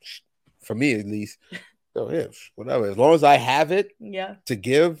 For me, at least, oh, yeah, whatever. As long as I have it to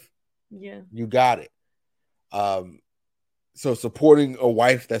give, you got it. So supporting a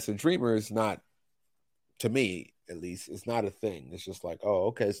wife that's a dreamer is not, to me, at least, it's not a thing. It's just like, oh,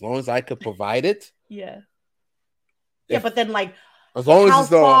 okay, as long as I could provide it. Yeah, but then like, as long as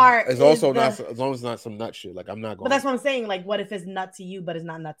it's not, as long as it's not some nut shit. Like, I'm not going. But that's what I'm saying. Like, what if it's nut to you, but it's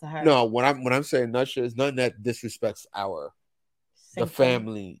not nut to her? No, when I'm saying nut shit, it's nothing that disrespects the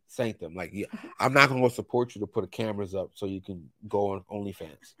family sanctum. Like, yeah, I'm not gonna go support you to put the cameras up so you can go on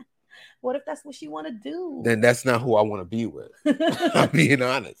OnlyFans. What if that's what she want to do? Then that's not who I want to be with. I'm being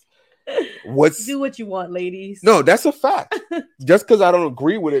honest. Do what you want, ladies. No, that's a fact. Just because I don't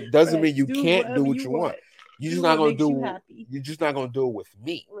agree with it doesn't mean you can't do what you want. You're just not gonna do. You're just not gonna do it with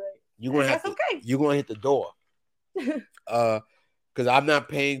me. Right. You're gonna have to. Okay. You're gonna hit the door. Because I'm not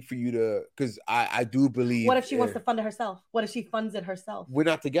paying for you to. Because I do believe. What if she wants to fund it herself? What if she funds it herself? We're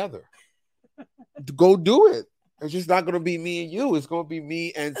not together. Go do it. It's just not gonna be me and you. It's gonna be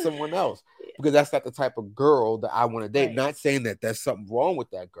me and someone else. Because that's not the type of girl that I want to date. Right. Not saying that there's something wrong with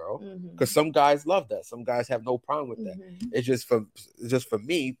that girl. Because some guys love that. Some guys have no problem with that. It's just for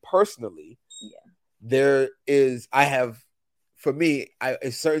me personally. Yeah. It's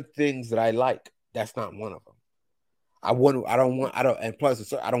certain things that I like. That's not one of them. And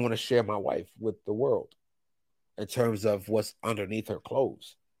plus I don't want to share my wife with the world in terms of what's underneath her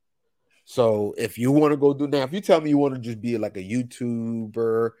clothes. So if you want to go do now, if you tell me you want to just be like a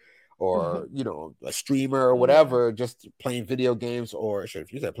YouTuber or you know, a streamer or whatever, just playing video games, or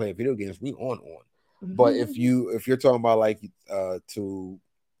if you said playing video games, we on. But if you're talking about like to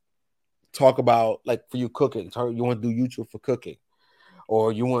talk about like for you cooking, you want to do YouTube for cooking,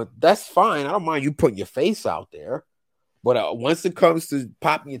 or that's fine. I don't mind you putting your face out there, but once it comes to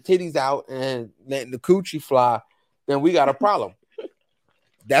popping your titties out and letting the coochie fly, then we got a problem.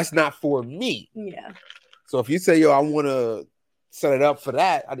 That's not for me. Yeah. So if you say, yo, I want to set it up for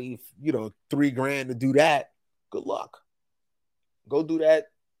that, I need, $3,000 to do that. Good luck. Go do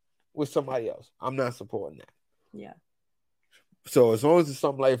that with somebody else. I'm not supporting that. Yeah. So as long as it's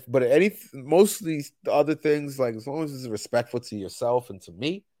something like, but mostly the other things, like as long as it's respectful to yourself and to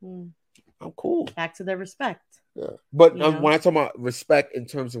me, I'm cool. Back to the respect. Yeah. But when I talk about respect in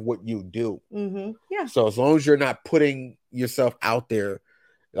terms of what you do, yeah. So as long as you're not putting yourself out there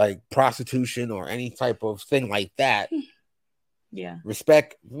like prostitution or any type of thing like that, yeah.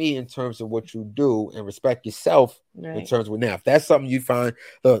 Respect me in terms of what you do and respect yourself in terms of now. If that's something you find,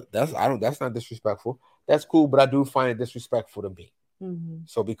 look, that's not disrespectful. That's cool, but I do find it disrespectful to me.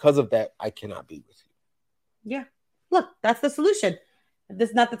 So because of that, I cannot be with you. Yeah. Look, that's the solution. If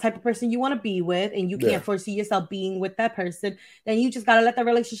this is not the type of person you want to be with and you can't foresee yourself being with that person, then you just got to let the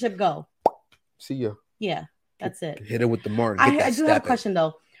relationship go. See ya. Yeah, that's it. Hit it with the mark. I do have a question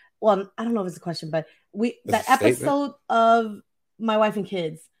though. Well, I don't know if it's a question, but that episode of My Wife and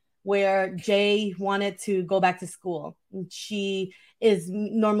Kids where Jay wanted to go back to school. She is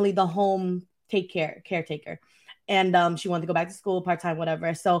normally the home caretaker. And she wanted to go back to school part-time,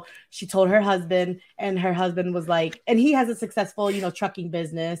 whatever. So she told her husband, and her husband was like, and he has a successful, trucking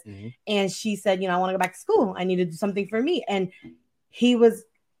business. And she said, I want to go back to school. I need to do something for me. And he was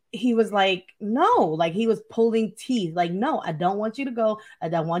like, no, like he was pulling teeth. Like, no, I don't want you to go. I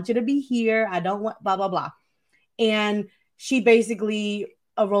don't want you to be here. I don't want blah, blah, blah. And she basically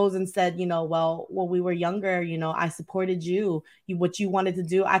arose and said, well, when we were younger, I supported you. What you wanted to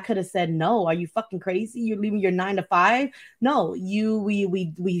do, I could have said no. Are you fucking crazy? You're leaving your 9 to 5? No,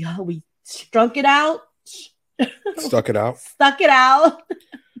 we struck it out. Stuck it out. Stuck it out.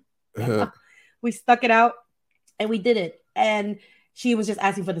 We stuck it out and we did it. And she was just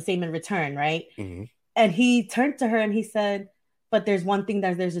asking for the same in return, right? And he turned to her and he said, but there's one thing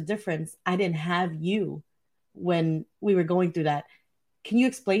there's a difference. I didn't have you when we were going through that. Can you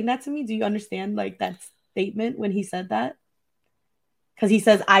explain that to me? Do you understand like that statement when he said that? Because he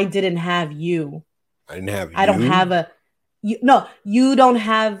says, I didn't have you. I didn't have you. I don't have you don't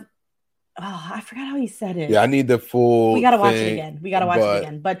have. Oh, I forgot how he said it. Yeah, I need the full. We gotta watch it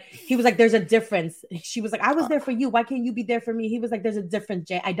again. But he was like, "There's a difference." She was like, "I was there for you. Why can't you be there for me?" He was like, "There's a difference,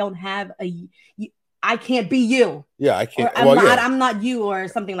 Jay. I don't have I can't be you. Yeah, I can't. I'm not you, or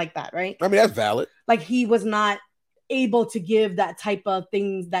something like that, right? I mean, that's valid. Like he was not able to give that type of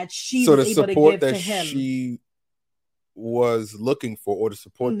things that she was able to give to him. She was looking for, or the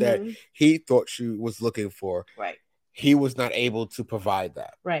support that he thought she was looking for. Right. He was not able to provide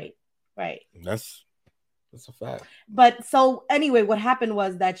that. Right. That's a fact. But so anyway, what happened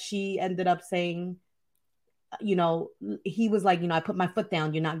was that she ended up saying, he was like, I put my foot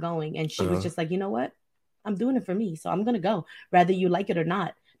down, you're not going. And she was just like, you know what? I'm doing it for me. So I'm going to go, whether you like it or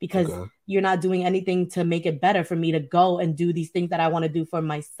not, because you're not doing anything to make it better for me to go and do these things that I want to do for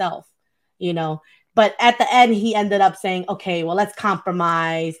myself, But at the end, he ended up saying, okay, well, let's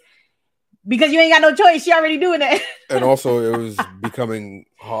compromise. Because you ain't got no choice. She already doing it. And also it was becoming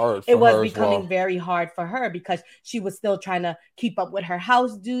hard for her. It was becoming very hard for her because she was still trying to keep up with her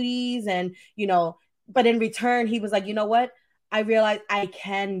house duties. And, but in return, he was like, you know what? I realized I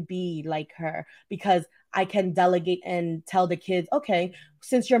can be like her because I can delegate and tell the kids, okay,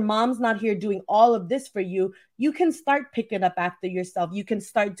 since your mom's not here doing all of this for you, you can start picking up after yourself. You can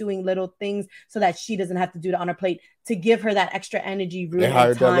start doing little things so that she doesn't have to do it on her plate, to give her that extra energy, room, they hired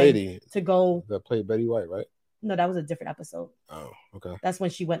and time that lady to go. That played Betty White, right? No, that was a different episode. Oh, okay. That's when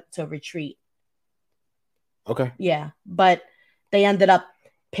she went to a retreat. Okay. Yeah, but they ended up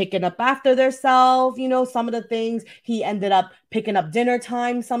picking up after themselves, some of the things. He ended up picking up dinner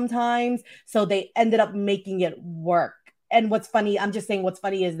time sometimes. So they ended up making it work. And what's funny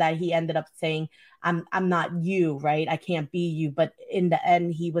is that he ended up saying, I'm not you, right? I can't be you. But in the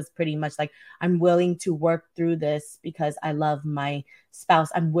end, he was pretty much like, I'm willing to work through this because I love my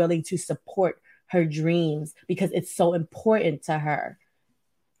spouse. I'm willing to support her dreams because it's so important to her.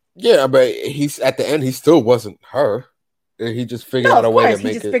 Yeah, but he's at the end, he still wasn't her. He just figured out a way to make it.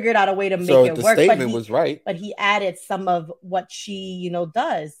 He just figured out a way to make it work. So the statement was right. But he added some of what she,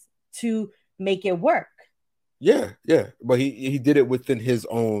 does to make it work. Yeah. But he did it within his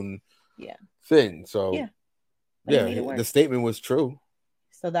own thing. So the statement was true.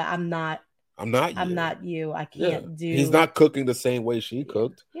 So that I'm not you. I can't do. He's not cooking the same way she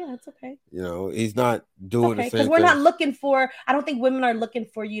cooked. Yeah, it's okay. He's not doing the same. Because we're not looking for. I don't think women are looking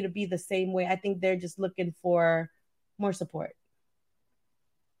for you to be the same way. I think they're just looking for more support.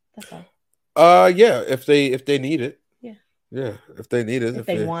 That's all. Yeah. If they need it. Yeah, if they need it, if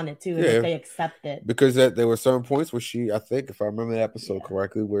they want it to, and if they accept it. Because there were certain points where I think, if I remember the episode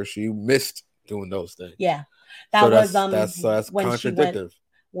correctly, where she missed doing those things. Yeah, that's when contradictive.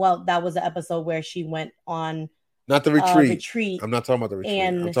 That was the episode where she went on not the retreat. I'm not talking about the retreat.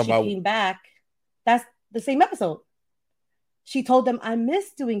 And I'm talking she came back. That's the same episode. She told them, "I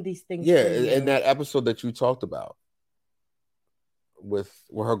miss doing these things." Yeah, in that episode that you talked about, with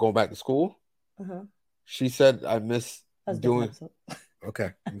her going back to school, she said, "I miss."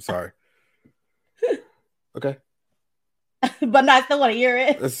 Okay, I'm sorry. Okay, but I still want to hear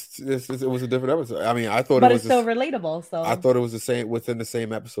it. It was a different episode. I mean, I thought but it's still relatable. So I thought it was the same within the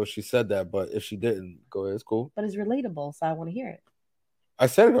same episode. She said that, but if she didn't, go ahead. It's cool. But it's relatable, so I want to hear it. I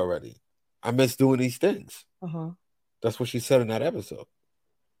said it already. I miss doing these things. That's what she said in that episode.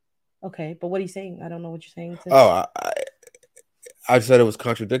 Okay, but what are you saying? I don't know what you're saying. I said it was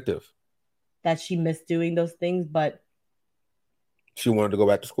contradictive. That she missed doing those things, but she wanted to go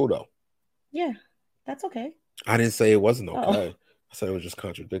back to school, though. Yeah, that's okay. I didn't say it wasn't okay. I said it was just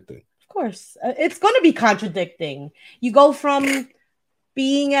contradicting. Of course. It's going to be contradicting. You go from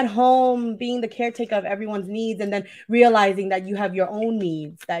being at home, being the caretaker of everyone's needs, and then realizing that you have your own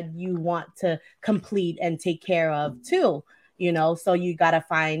needs that you want to complete and take care of, too. So you got to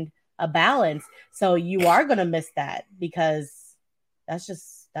find a balance. So you are going to miss that because that's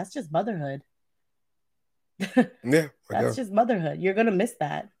just motherhood. Yeah, that's just motherhood. You're gonna miss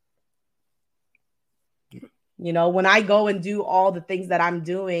that. When I go and do all the things that I'm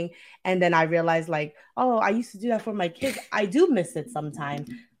doing, and then I realize, like, oh, I used to do that for my kids. I do miss it sometimes,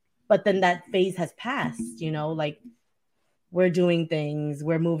 but then that phase has passed. Like we're doing things,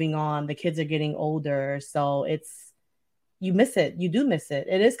 we're moving on. The kids are getting older, so you miss it. You do miss it.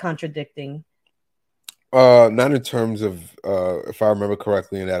 It is contradicting. Not in terms of if I remember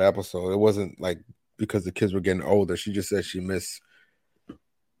correctly in that episode, it wasn't like because the kids were getting older. She just said she missed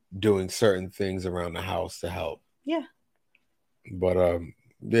doing certain things around the house to help. Yeah. But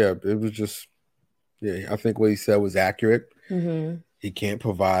it was just I think what he said was accurate. He can't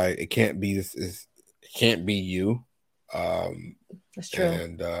provide. It can't be this. It can't be you. That's true.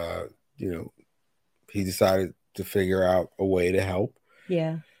 And he decided to figure out a way to help.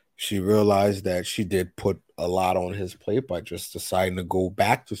 Yeah. She realized that she did put a lot on his plate by just deciding to go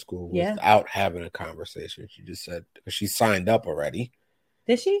back to school without having a conversation. She just said she signed up already.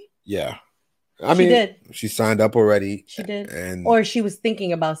 Did she? Yeah. She did. She signed up already. She did. Or she was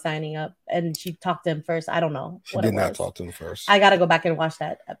thinking about signing up and she talked to him first. I don't know. She did not talk to him first. I got to go back and watch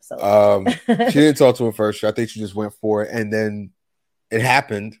that episode. She didn't talk to him first. I think she just went for it. And then it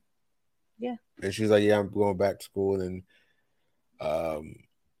happened. Yeah. And she's like, yeah, I'm going back to school. And,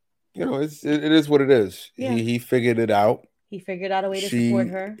 you know, it is what it is. Yeah. He figured it out. He figured out a way to support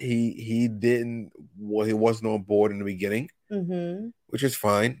her. He wasn't on board in the beginning, which is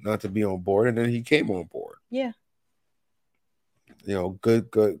fine not to be on board. And then he came on board. Yeah. You know,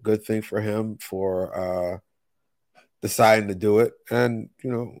 good thing for him for deciding to do it. And, you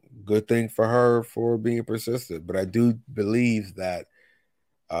know, good thing for her for being persistent. But I do believe that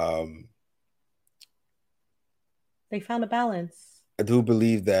they found a balance. I do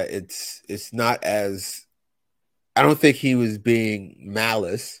believe that it's not as, I don't think he was being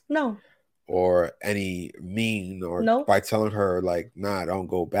malice. No. Or any mean or by telling her like, nah, don't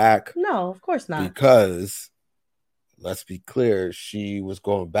go back. No, of course not. Because let's be clear, she was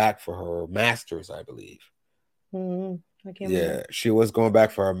going back for her master's, I believe. I can't remember. She was going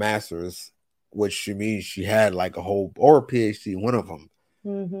back for her master's, which means she had like a whole, or a PhD, one of them.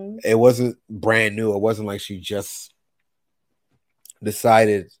 It wasn't brand new. It wasn't like she just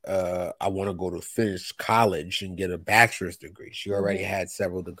decided, I want to go to finish college and get a bachelor's degree. She already had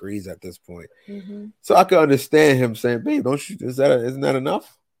several degrees at this point. So I could understand him saying, babe, isn't that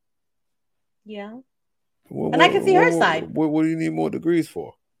enough? Yeah. And I can see her side. What do you need more degrees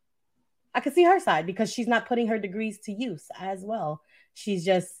for? I can see her side because she's not putting her degrees to use as well. She's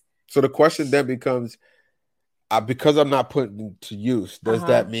just. So the question then becomes, because I'm not putting to use, does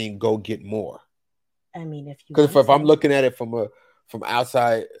that mean go get more? I mean, if you, because if I'm looking at it from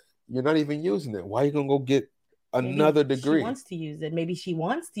outside, you're not even using it. Why are you gonna go get another degree? She wants to use it. Maybe she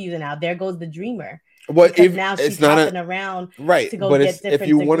wants to use it now. There goes the dreamer. But if now she's hopping around, right? To go but get if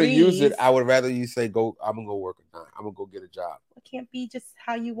you want to use it, I would rather you say, "Go, I'm gonna go work a nine. I'm gonna go get a job." It can't be just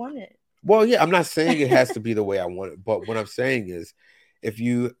how you want it. Well, yeah, I'm not saying it has to be the way I want it, but what I'm saying is, if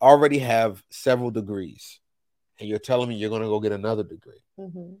you already have several degrees, and you're telling me you're gonna go get another degree,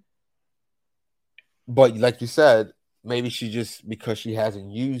 but like you said, maybe she just, because she hasn't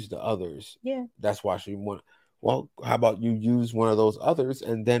used the others, that's why she want. Well, how about you use one of those others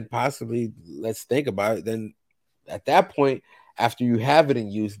and then possibly, let's think about it. Then at that point, after you have it in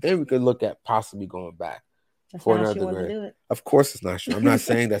use, then we could look at possibly going back for another degree. Of course, it's not true. I'm not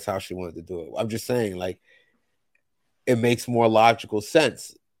saying that's how she wanted to do it. I'm just saying, like, it makes more logical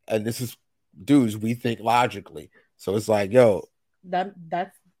sense. And this is, dudes, we think logically. So it's like, yo,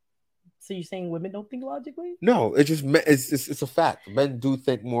 that's. So you're saying women don't think logically? No, it's a fact. Men do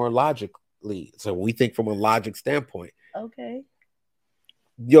think more logically. So we think from a logic standpoint. Okay.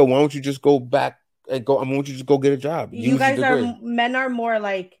 Yo, why don't you just go back and go? Why don't you just go get a job? You guys men are more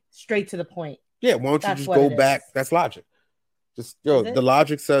like straight to the point. Yeah, why don't you just go back? That's logic. Just the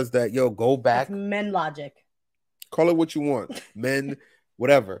logic says that, go back. It's men logic. Call it what you want. Men,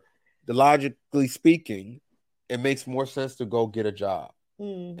 whatever. The logically speaking, it makes more sense to go get a job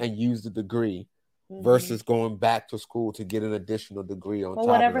and use the degree. Versus going back to school to get an additional degree on top of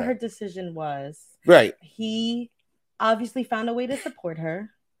that. Whatever her decision was. Right. He obviously found a way to support her.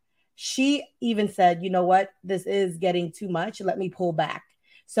 She even said, you know what? This is getting too much. Let me pull back.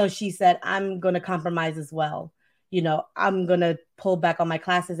 So she said, I'm going to compromise as well. You know, I'm going to pull back on my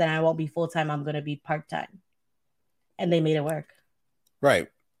classes and I won't be full-time. I'm going to be part-time. And they made it work. Right.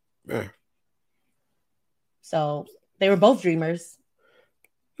 Yeah. So they were both dreamers.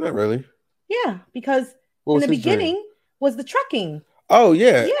 Not really. Yeah, because in the beginning was the trucking. Oh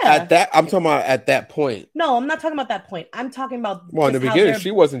yeah. I'm talking about at that point. No, I'm not talking about that point. I'm talking about. Well, in the beginning,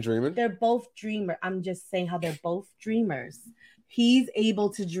 she wasn't dreaming. They're both dreamers. I'm just saying how they're both dreamers. He's able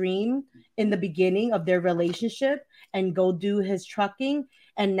to dream in the beginning of their relationship and go do his trucking.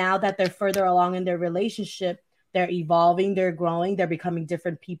 And now that they're further along in their relationship, they're evolving, they're growing, they're becoming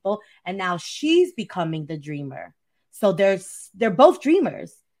different people. And now she's becoming the dreamer. So they're both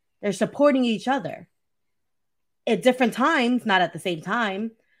dreamers. They're supporting each other at different times, not at the same time,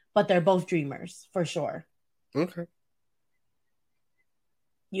 but they're both dreamers for sure. Okay.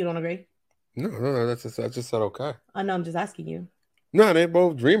 You don't agree? No, I just said okay. I know, I'm just asking you. No, they're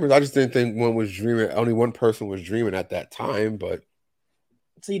both dreamers. I just didn't think one was dreaming. Only one person was dreaming at that time, but.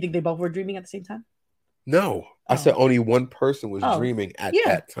 So you think they both were dreaming at the same time? No, I said only one person was dreaming at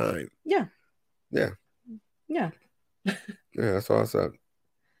that time. Yeah. Yeah. Yeah. Yeah, that's all I said.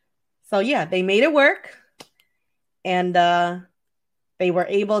 So yeah, they made it work. and they were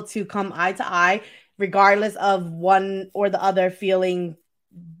able to come eye to eye, regardless of one or the other feeling,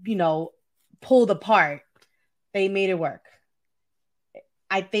 pulled apart. They made it work.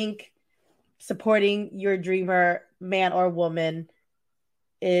 I think supporting your dreamer, man or woman,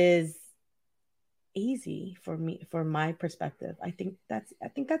 is easy for me, from my perspective. I think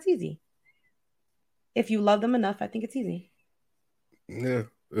that's easy. If you love them enough, I think it's easy. Yeah,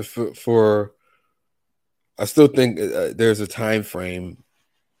 for I still think there's a time frame.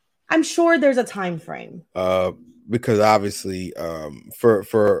 I'm sure there's a time frame. Because obviously,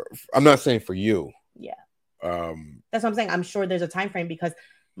 for I'm not saying for you. Yeah. That's what I'm saying. I'm sure there's a time frame, because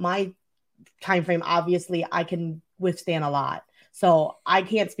my time frame, obviously, I can withstand a lot. So I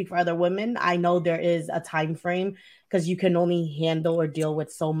can't speak for other women. I know there is a time frame, because you can only handle or deal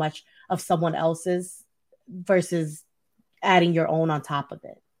with so much of someone else's versus adding your own on top of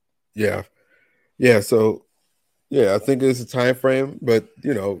it. Yeah. Yeah. So, yeah, I think it's a time frame, but,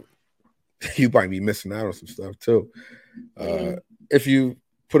 you might be missing out on some stuff too. If you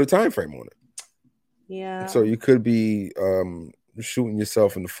put a time frame on it. Yeah. So you could be shooting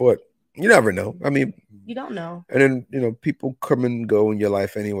yourself in the foot. You never know. I mean, you don't know. And then, people come and go in your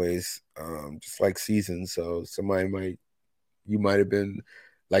life anyways, just like seasons. So you might have been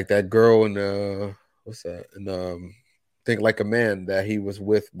like that girl in what's that? And Think Like a Man that he was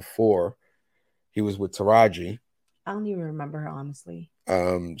with before he was with Taraji. I don't even remember her, honestly.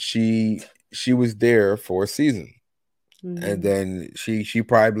 She was there for a season. Mm-hmm. And then she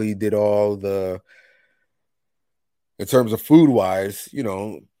probably did all the, in terms of food wise,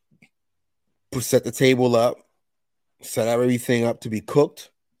 set the table up, set everything up to be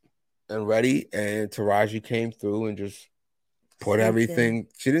cooked and ready. And Taraji came through and just put everything.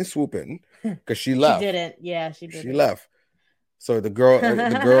 She didn't swoop in because she left. She didn't. Yeah, she did. She left. So the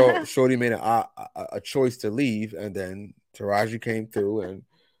girl, Shorty made a choice to leave, and then Taraji came through and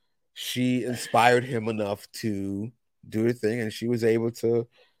she inspired him enough to do the thing, and he was able to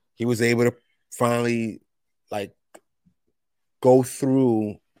finally go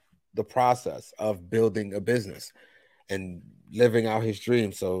through the process of building a business and living out his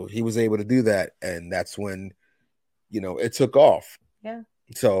dream. So he was able to do that, and that's when it took off. Yeah.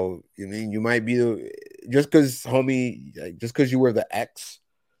 So you might be just because you were the ex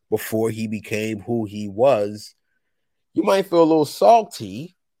before he became who he was, you might feel a little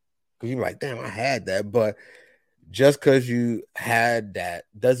salty because you're like, damn, I had that. But just because you had that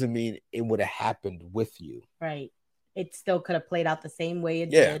doesn't mean it would have happened with you. Right. It still could have played out the same way it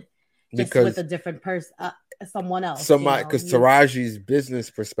did, just with a different person, someone else. Because Taraji's business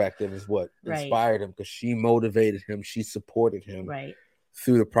perspective is what inspired him, because she motivated him, she supported him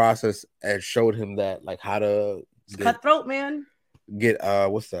through the process and showed him that how to cutthroat, man. Get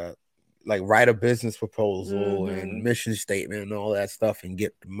what's that? Write a business proposal and mission statement and all that stuff and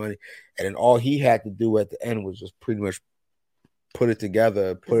get the money. And then all he had to do at the end was just pretty much put it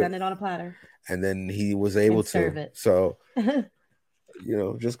together, present it on a platter. And then he was able to serve it. So,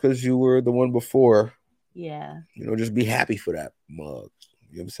 just because you were the one before, just be happy for that mug.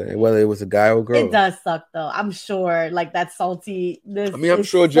 You know what I'm saying? Whether it was a guy or girl. It does suck, though. I'm sure, that salty. I'm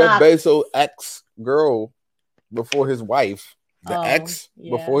sure Jeff Bezos' ex-girl before his wife,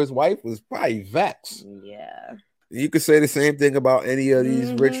 before his wife was probably vexed. Yeah. You could say the same thing about any of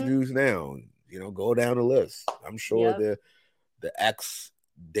these rich dudes now. Go down the list. I'm sure the ex,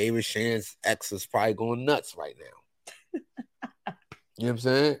 David Shan's ex, is probably going nuts right now. You know what I'm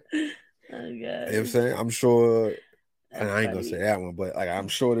saying? Oh, you know what I'm saying? I'm sure, and I ain't gonna say that one, but I'm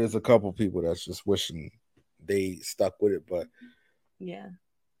sure there's a couple people that's just wishing they stuck with it. But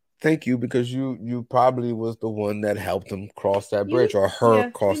thank you, because you probably was the one that helped him cross that bridge, or her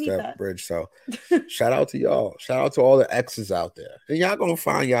cross that bridge. So shout out to y'all. Shout out to all the exes out there. And y'all gonna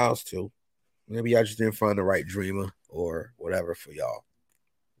find y'all's too. Maybe y'all just didn't find the right dreamer or whatever for y'all.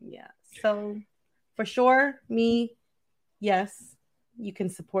 Yeah. So for sure, yes, you can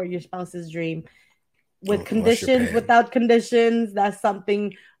support your spouse's dream with conditions, without conditions. That's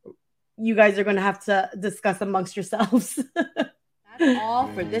something you guys are going to have to discuss amongst yourselves. That's all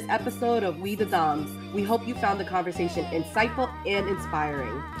for this episode of We the Doms. We hope you found the conversation insightful and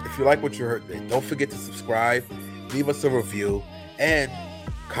inspiring. If you like what you heard, don't forget to subscribe, leave us a review, and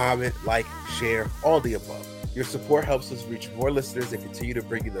comment, share, all the above. Your support helps us reach more listeners and continue to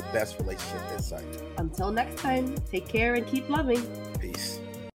bring you the best relationship insight. Until next time, take care and keep loving. Peace.